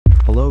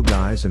Hello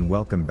guys and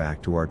welcome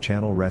back to our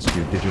channel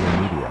Rescue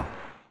Digital Media.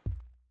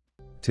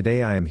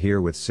 Today I am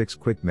here with 6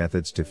 quick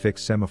methods to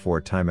fix Semaphore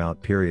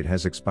Timeout period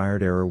has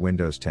expired error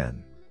Windows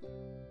 10.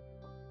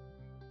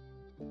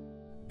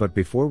 But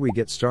before we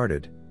get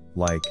started,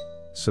 like,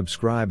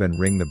 subscribe and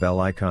ring the bell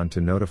icon to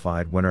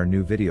notified when our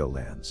new video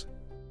lands.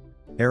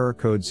 Error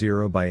code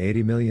 0 by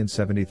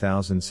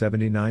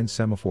 80,070,079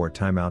 Semaphore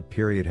Timeout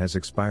period has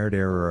expired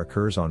error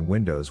occurs on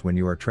Windows when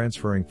you are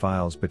transferring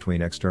files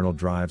between external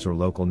drives or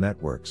local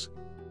networks.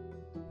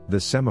 The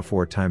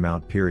Semaphore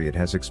Timeout period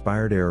has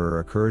expired error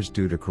occurs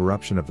due to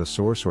corruption of the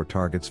source or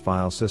target's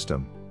file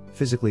system,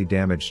 physically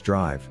damaged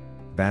drive,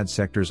 bad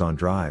sectors on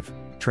drive,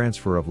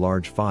 transfer of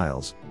large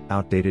files,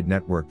 outdated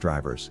network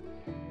drivers.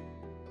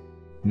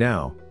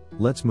 Now,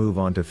 let's move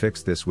on to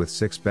fix this with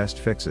 6 best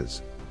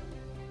fixes.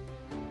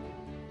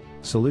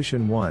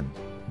 Solution 1.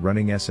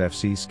 Running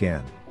SFC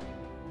scan.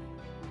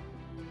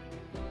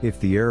 If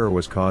the error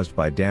was caused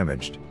by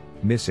damaged,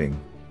 missing,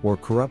 or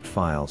corrupt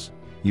files,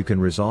 you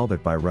can resolve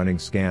it by running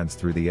scans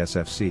through the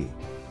SFC.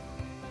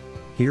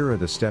 Here are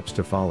the steps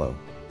to follow.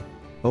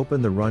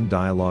 Open the Run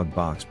dialog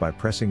box by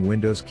pressing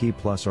Windows key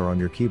plus R on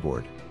your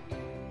keyboard.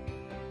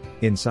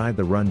 Inside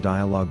the Run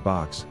dialog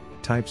box,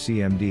 type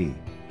CMD,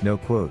 no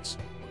quotes.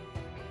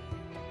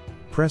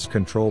 Press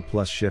Ctrl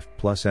plus Shift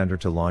plus Enter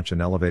to launch an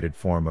elevated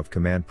form of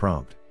command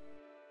prompt.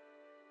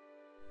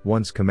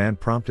 Once command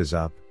prompt is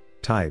up,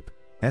 type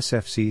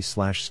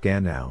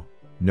sfc/scan now,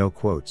 no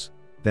quotes,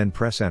 then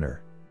press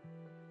Enter.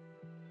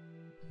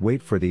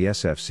 Wait for the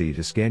SFC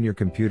to scan your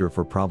computer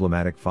for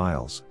problematic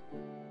files.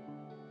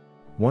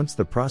 Once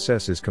the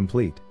process is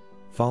complete,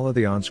 follow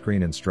the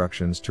on-screen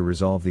instructions to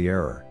resolve the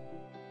error.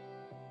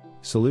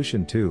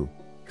 Solution 2.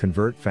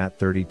 Convert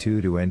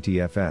FAT32 to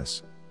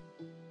NTFS.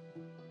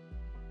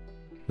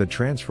 The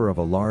transfer of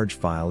a large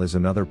file is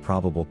another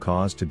probable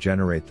cause to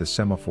generate the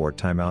Semaphore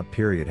Timeout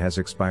period has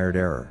expired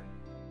error.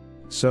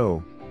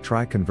 So,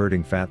 try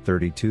converting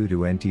FAT32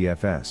 to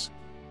NTFS.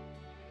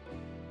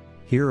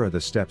 Here are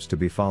the steps to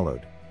be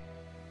followed.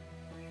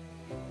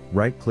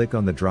 Right-click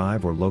on the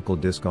drive or local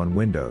disk on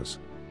Windows.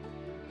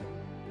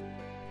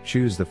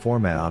 Choose the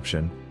Format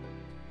option,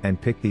 and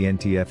pick the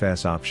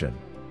NTFS option.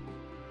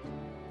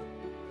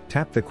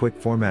 Tap the Quick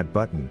Format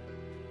button,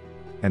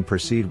 and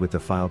proceed with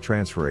the file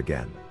transfer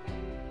again.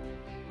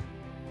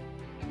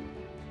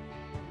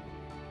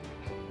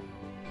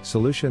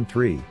 Solution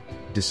 3.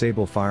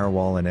 Disable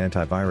Firewall and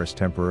Antivirus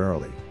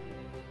temporarily.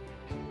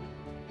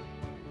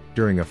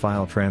 During a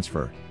file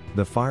transfer,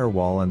 the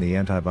Firewall and the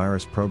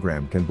Antivirus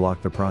program can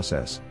block the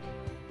process.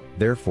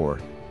 Therefore,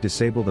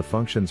 disable the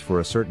functions for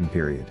a certain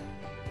period.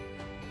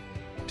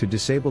 To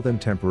disable them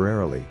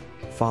temporarily,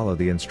 follow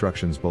the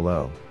instructions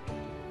below.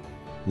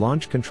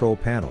 Launch Control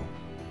Panel.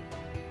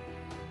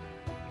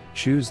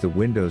 Choose the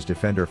Windows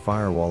Defender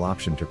Firewall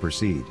option to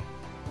proceed.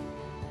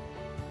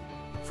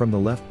 From the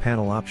left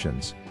panel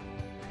options,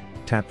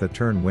 tap the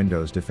Turn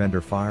Windows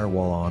Defender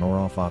Firewall on or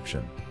off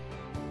option.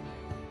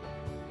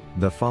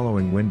 The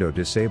following window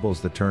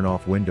disables the Turn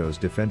off Windows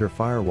Defender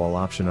Firewall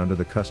option under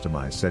the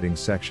Customize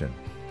Settings section.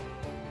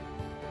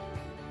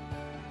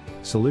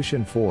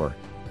 Solution 4.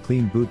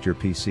 Clean boot your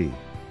PC.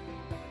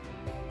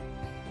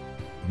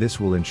 This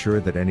will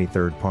ensure that any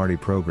third-party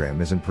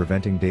program isn't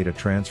preventing data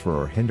transfer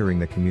or hindering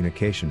the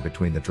communication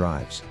between the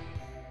drives.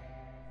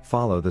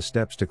 Follow the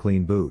steps to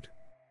clean boot.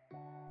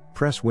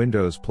 Press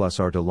Windows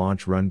plus R to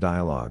launch Run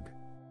dialog.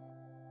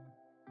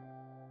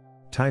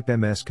 Type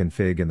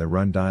msconfig in the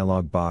Run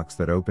dialog box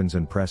that opens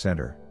and press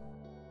Enter.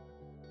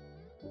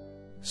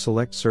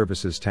 Select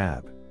Services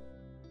tab.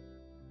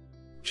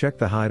 Check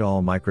the Hide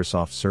All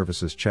Microsoft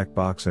Services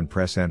checkbox and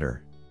press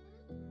Enter.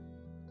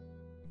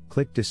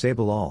 Click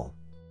Disable All.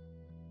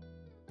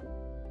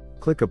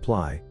 Click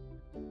Apply.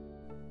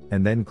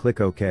 And then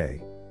click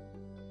OK.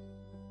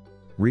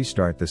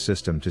 Restart the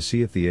system to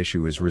see if the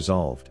issue is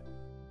resolved.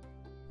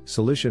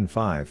 Solution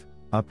 5.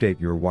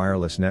 Update your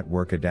wireless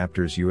network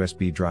adapter's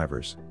USB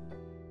drivers.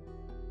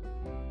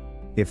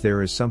 If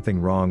there is something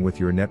wrong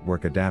with your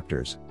network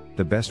adapters,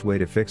 the best way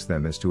to fix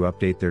them is to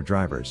update their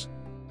drivers.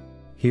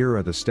 Here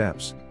are the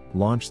steps.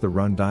 Launch the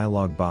Run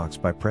dialog box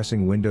by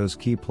pressing Windows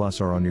key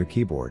plus R on your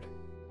keyboard.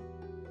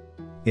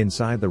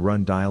 Inside the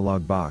Run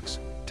dialog box,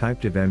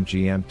 type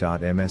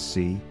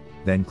divmgmp.msc,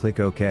 then click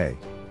OK.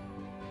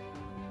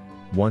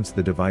 Once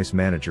the device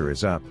manager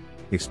is up,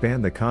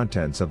 expand the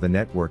contents of the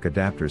network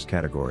adapters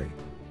category.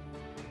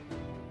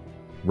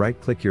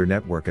 Right-click your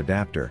network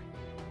adapter.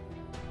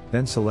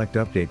 Then select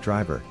Update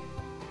Driver.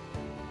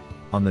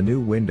 On the new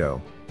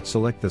window,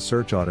 select the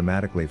Search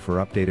Automatically for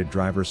Updated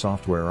Driver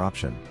Software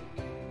option.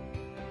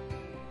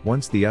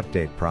 Once the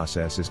update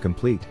process is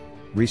complete,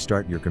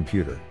 restart your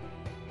computer.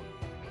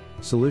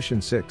 Solution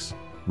 6.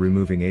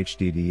 Removing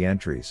HDD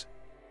entries.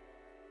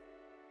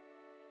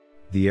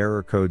 The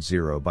error code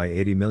 0 by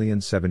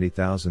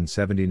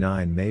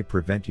 80,070,079 may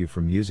prevent you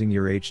from using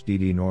your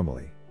HDD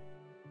normally.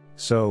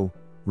 So,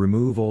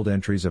 remove old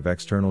entries of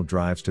external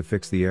drives to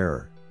fix the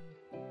error.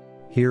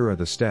 Here are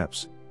the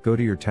steps. Go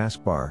to your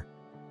taskbar.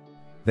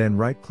 Then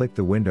right-click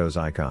the Windows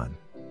icon.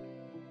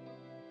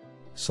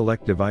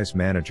 Select Device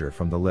Manager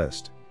from the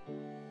list.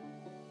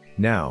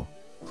 Now,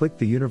 click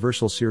the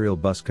Universal Serial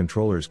Bus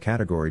Controllers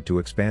category to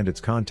expand its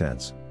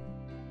contents.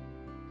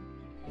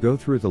 Go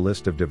through the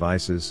list of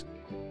devices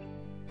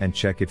and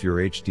check if your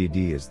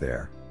HDD is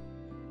there.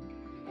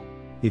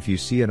 If you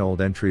see an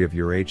old entry of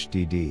your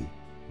HDD,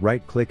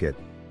 right-click it,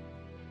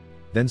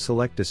 then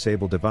select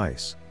Disable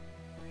Device.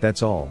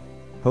 That's all.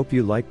 Hope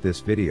you liked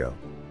this video.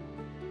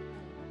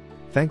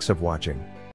 Thanks for watching.